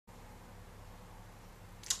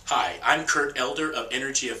Hi, I'm Kurt Elder of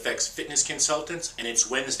Energy Effects Fitness Consultants, and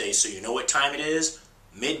it's Wednesday, so you know what time it is?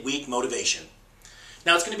 Midweek motivation.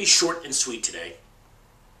 Now, it's going to be short and sweet today.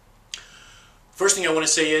 First thing I want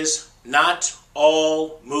to say is, not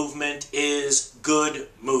all movement is good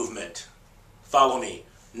movement. Follow me.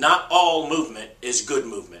 Not all movement is good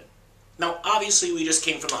movement. Now, obviously, we just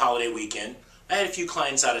came from the holiday weekend. I had a few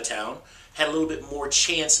clients out of town, had a little bit more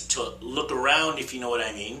chance to look around, if you know what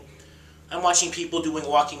I mean. I'm watching people doing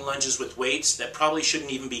walking lunges with weights that probably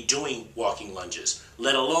shouldn't even be doing walking lunges,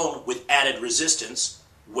 let alone with added resistance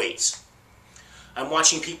weights. I'm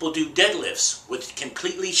watching people do deadlifts with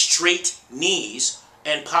completely straight knees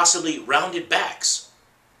and possibly rounded backs.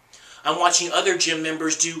 I'm watching other gym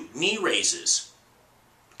members do knee raises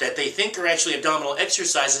that they think are actually abdominal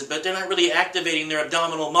exercises, but they're not really activating their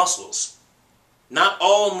abdominal muscles. Not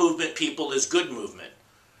all movement, people, is good movement.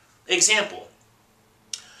 Example.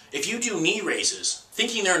 If you do knee raises,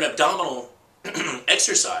 thinking they're an abdominal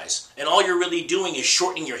exercise, and all you're really doing is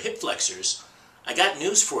shortening your hip flexors, I got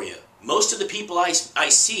news for you. Most of the people I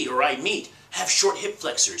see or I meet have short hip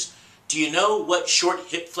flexors. Do you know what short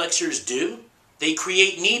hip flexors do? They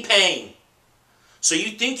create knee pain. So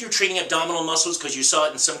you think you're training abdominal muscles because you saw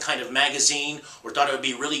it in some kind of magazine or thought it would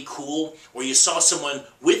be really cool, or you saw someone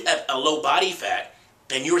with a low body fat,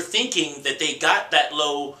 and you're thinking that they got that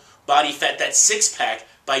low body fat, that six-pack,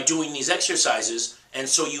 by doing these exercises, and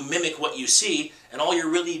so you mimic what you see, and all you're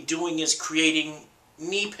really doing is creating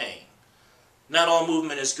knee pain. Not all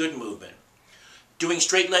movement is good movement. Doing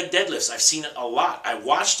straight leg deadlifts, I've seen it a lot. I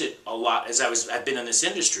watched it a lot as I've been in this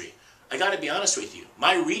industry. I got to be honest with you.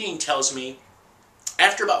 My reading tells me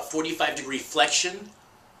after about 45-degree flexion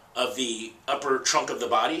of the upper trunk of the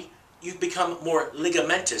body, you become more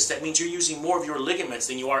ligamentous. That means you're using more of your ligaments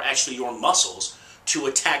than you are actually your muscles to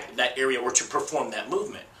attack that area or to perform that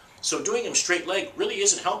movement. So doing them straight leg really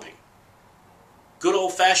isn't helping. Good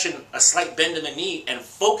old-fashioned, a slight bend in the knee and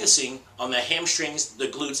focusing on the hamstrings, the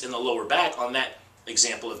glutes, and the lower back on that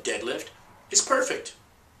example of deadlift is perfect.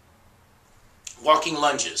 Walking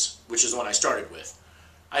lunges, which is the one I started with.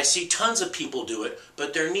 I see tons of people do it,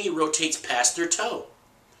 but their knee rotates past their toe.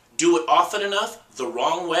 Do it often enough, the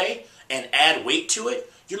wrong way, and add weight to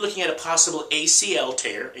it, you're looking at a possible ACL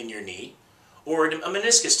tear in your knee, or a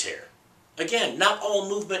meniscus tear. Again, not all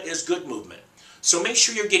movement is good movement. So make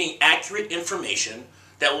sure you're getting accurate information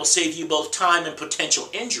that will save you both time and potential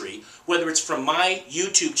injury, whether it's from my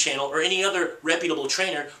YouTube channel or any other reputable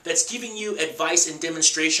trainer that's giving you advice and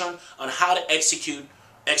demonstration on how to execute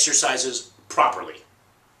exercises properly.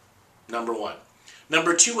 Number one.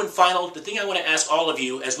 Number two and final, the thing I want to ask all of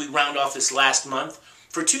you as we round off this last month,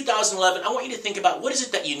 for 2011, I want you to think about what is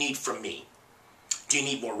it that you need from me. Do you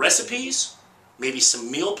need more recipes? Maybe some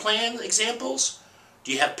meal plan examples?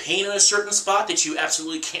 Do you have pain in a certain spot that you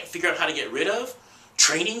absolutely can't figure out how to get rid of?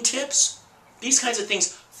 Training tips? These kinds of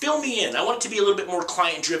things. Fill me in. I want it to be a little bit more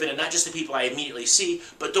client-driven and not just the people I immediately see,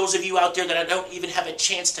 but those of you out there that I don't even have a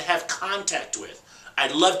chance to have contact with.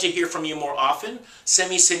 I'd love to hear from you more often. Send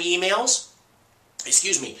me some emails.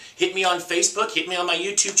 Hit me on Facebook. Hit me on my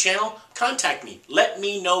YouTube channel. Contact me. Let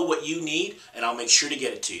me know what you need, and I'll make sure to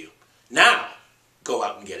get it to you. Now, go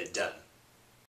out and get it done.